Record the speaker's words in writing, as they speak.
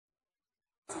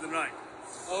To the night.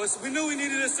 We knew we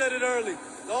needed to set it early.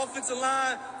 The offensive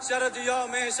line, shout out to y'all,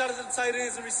 man. Shout out to the tight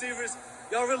ends and receivers.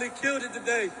 Y'all really killed it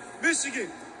today. Michigan,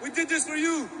 we did this for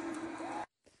you.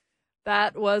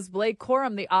 That was Blake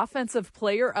Corum, the offensive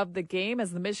player of the game,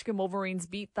 as the Michigan Wolverines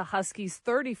beat the Huskies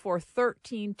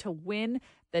 34-13 to win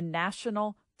the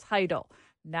national title.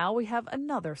 Now we have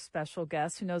another special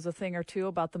guest who knows a thing or two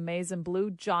about the maize and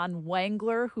blue, John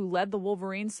Wangler, who led the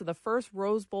Wolverines to the first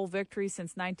Rose Bowl victory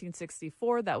since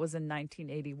 1964. That was in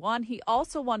 1981. He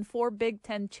also won 4 Big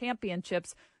Ten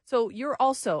championships. So you're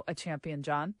also a champion,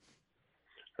 John.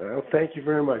 Well, thank you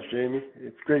very much, Jamie.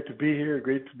 It's great to be here.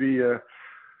 Great to be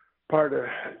part of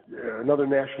another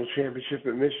national championship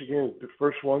at Michigan, the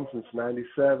first one since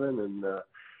 '97, and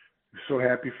so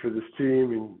happy for this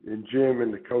team and Jim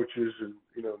and the coaches and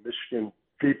Michigan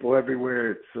people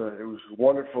everywhere. It was a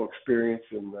wonderful experience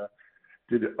and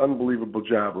did an unbelievable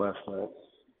job last night.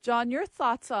 John, your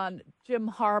thoughts on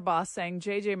Jim Harbaugh saying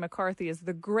J.J. McCarthy is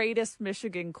the greatest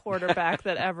Michigan quarterback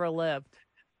that ever lived?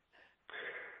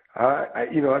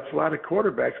 It's a lot of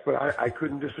quarterbacks, but I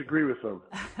couldn't disagree with him.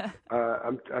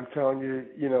 I'm telling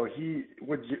you,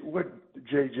 what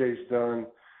JJ's done.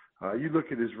 You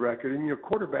look at his record, and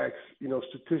quarterbacks.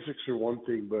 Statistics are one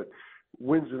thing, but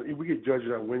we get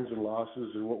judged on wins and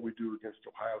losses, and what we do against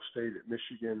Ohio State, at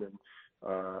Michigan,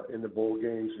 and in the bowl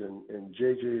games. And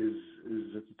JJ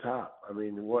is at the top. I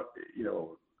mean,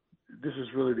 this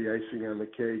is really the icing on the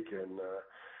cake, and.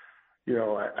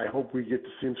 I hope we get to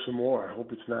see him some more. I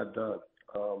hope it's not done.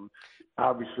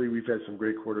 Obviously, we've had some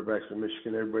great quarterbacks in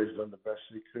Michigan. Everybody's done the best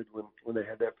they could when they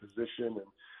had that position. And,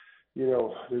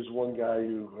 there's one guy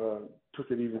who took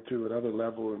it even to another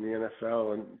level in the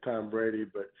NFL, and Tom Brady.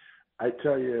 But I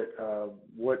tell you,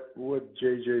 what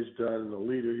JJ's done, and the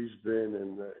leader he's been,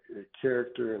 and the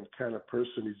character and kind of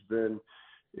person he's been,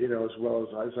 as well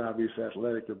as his obvious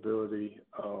athletic ability,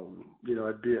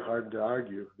 it'd be hard to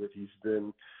argue that he's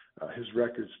been his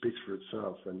record speaks for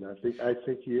itself, and I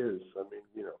think he is. I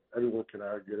mean, everyone can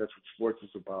argue that's what sports is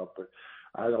about, but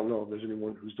I don't know if there's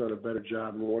anyone who's done a better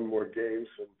job and won more games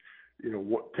and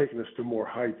taking us to more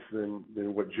heights than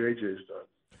what JJ's done.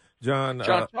 John,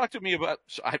 talk to me about.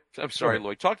 I'm sorry,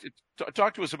 Lloyd. Talk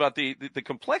to us about the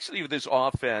complexity of this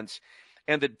offense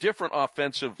and the different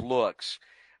offensive looks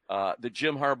that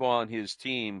Jim Harbaugh and his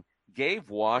team gave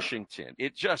Washington.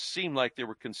 It just seemed like they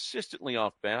were consistently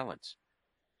off balance.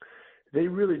 They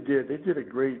really did. They did a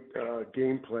great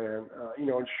game plan, in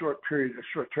a short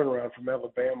turnaround from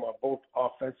Alabama, both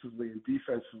offensively and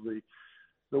defensively.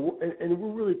 And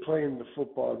we're really playing the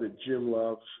football that Jim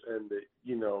loves and that,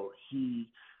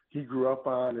 he grew up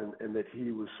on and that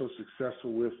he was so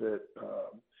successful with at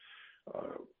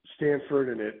Stanford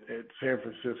and at San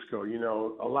Francisco.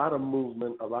 A lot of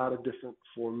movement, a lot of different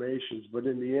formations, but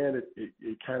in the end,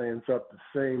 it kind of ends up the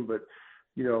same. But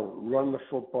run the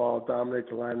football, dominate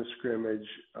the line of scrimmage,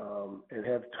 and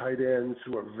have tight ends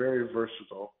who are very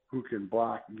versatile, who can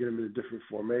block and get them into different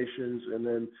formations. And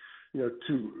then,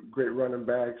 2 great running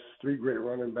backs, 3 great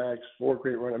running backs, 4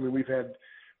 great running. I mean, we've had,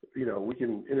 we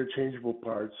can interchangeable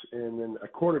parts, and then a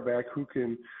quarterback who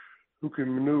can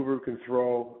maneuver, can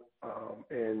throw,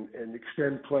 and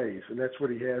extend plays. And that's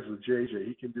what he has with JJ.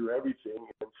 He can do everything.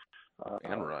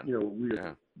 And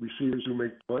run. Receivers who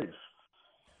make plays.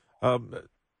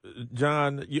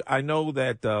 John, I know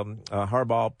that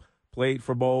Harbaugh played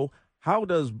for Bo. How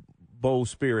does Bo's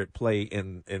spirit play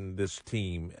in this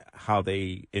team, how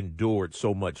they endured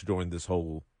so much during this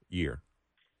whole year?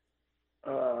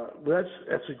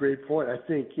 That's a great point. I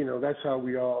think, that's how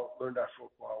we all learned our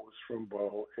football was from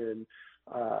Bo. And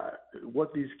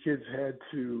what these kids had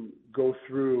to go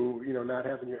through, not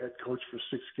having your head coach for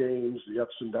 6 games, the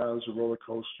ups and downs, the roller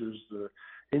coasters, the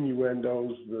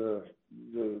innuendos,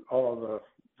 all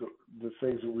the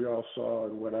things that we all saw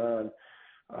and went on,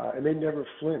 and they never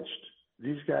flinched.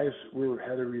 These guys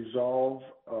had a resolve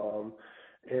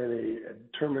and a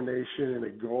determination and a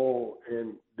goal,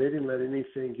 and they didn't let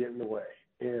anything get in the way.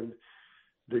 And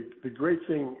the great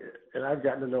thing, and I've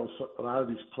gotten to know a lot of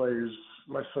these players.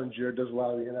 My son Jared does a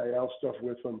lot of the NIL stuff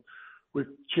with them, with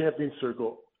Champion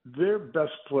Circle. Their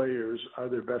best players are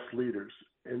their best leaders.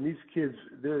 And these kids,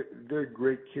 they're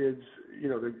great kids.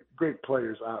 They're great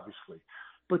players, obviously.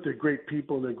 But they're great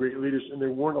people and they're great leaders. And there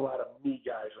weren't a lot of me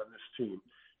guys on this team.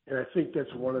 And I think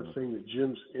that's one of the things that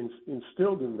Jim's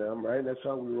instilled in them, right? And that's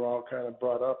how we were all kind of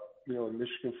brought up, in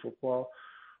Michigan football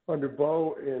under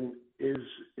Bo. And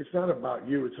it's not about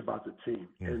you, it's about the team.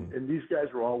 Mm-hmm. And these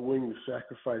guys were all willing to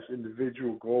sacrifice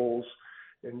individual goals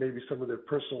and maybe some of their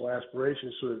personal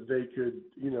aspirations so that they could,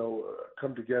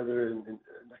 come together and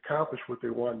accomplish what they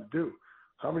wanted to do.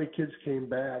 How many kids came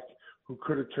back who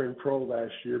could have turned pro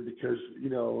last year because,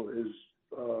 as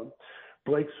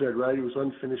Blake said, right, it was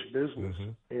unfinished business.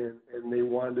 And they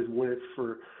wanted to win it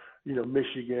for,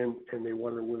 Michigan, and they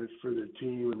wanted to win it for their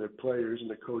team and their players and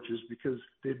their coaches because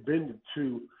they'd been to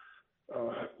two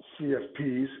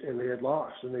CFPs and they had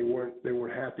lost, and they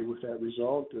weren't happy with that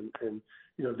result. And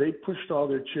they pushed all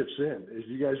their chips in. As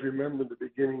you guys remember, at the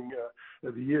beginning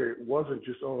of the year, it wasn't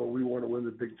just, we want to win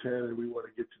the Big Ten and we want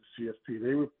to get to the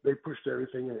CFP. They pushed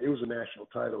everything in. It was a national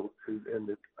title, and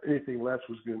anything less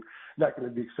was not going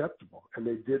to be acceptable. And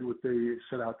they did what they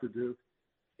set out to do.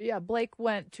 Yeah, Blake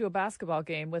went to a basketball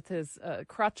game with his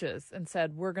crutches and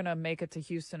said, we're going to make it to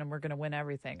Houston and we're going to win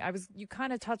everything. You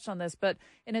kind of touched on this, but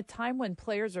in a time when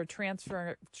players are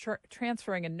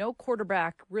transferring and no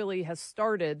quarterback really has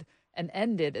started and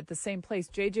ended at the same place,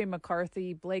 J.J.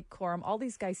 McCarthy, Blake Corum, all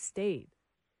these guys stayed.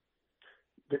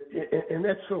 And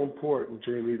that's so important,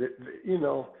 Jamie, that,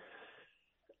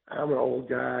 I'm an old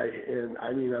guy, and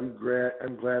I'm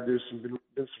glad there's been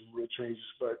some real changes.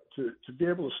 But to be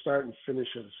able to start and finish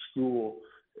at a school,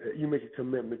 you make a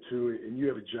commitment to it, and you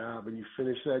have a job, and you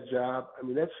finish that job.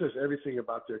 That says everything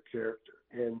about their character.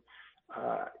 And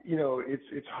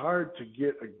it's hard to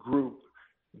get a group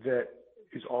that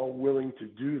is all willing to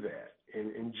do that.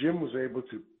 And Jim was able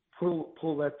to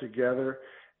pull that together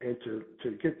and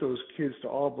to get those kids to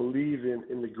all believe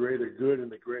in the greater good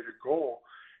and the greater goal.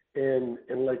 And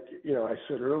like, I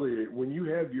said earlier, when you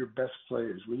have your best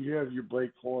players, when you have your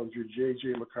Blake Corums, your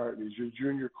J.J. McCarthy's, your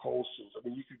Junior Colsons,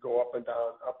 you could go up and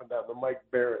down, the Mike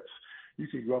Barrett's, you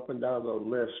could go up and down the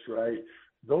list, right?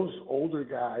 Those older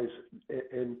guys,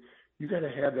 and you got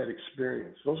to have that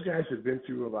experience. Those guys have been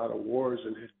through a lot of wars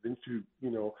and have been through,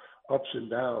 ups and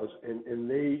downs, and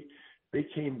they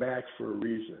came back for a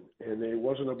reason, and it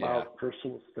wasn't about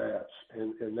personal stats,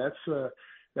 and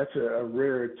that's a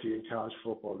rarity in college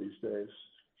football these days.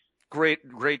 Great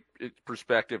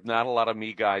perspective. Not a lot of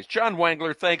me guys. John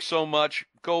Wangler, thanks so much.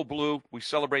 Go Blue. We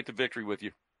celebrate the victory with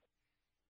you.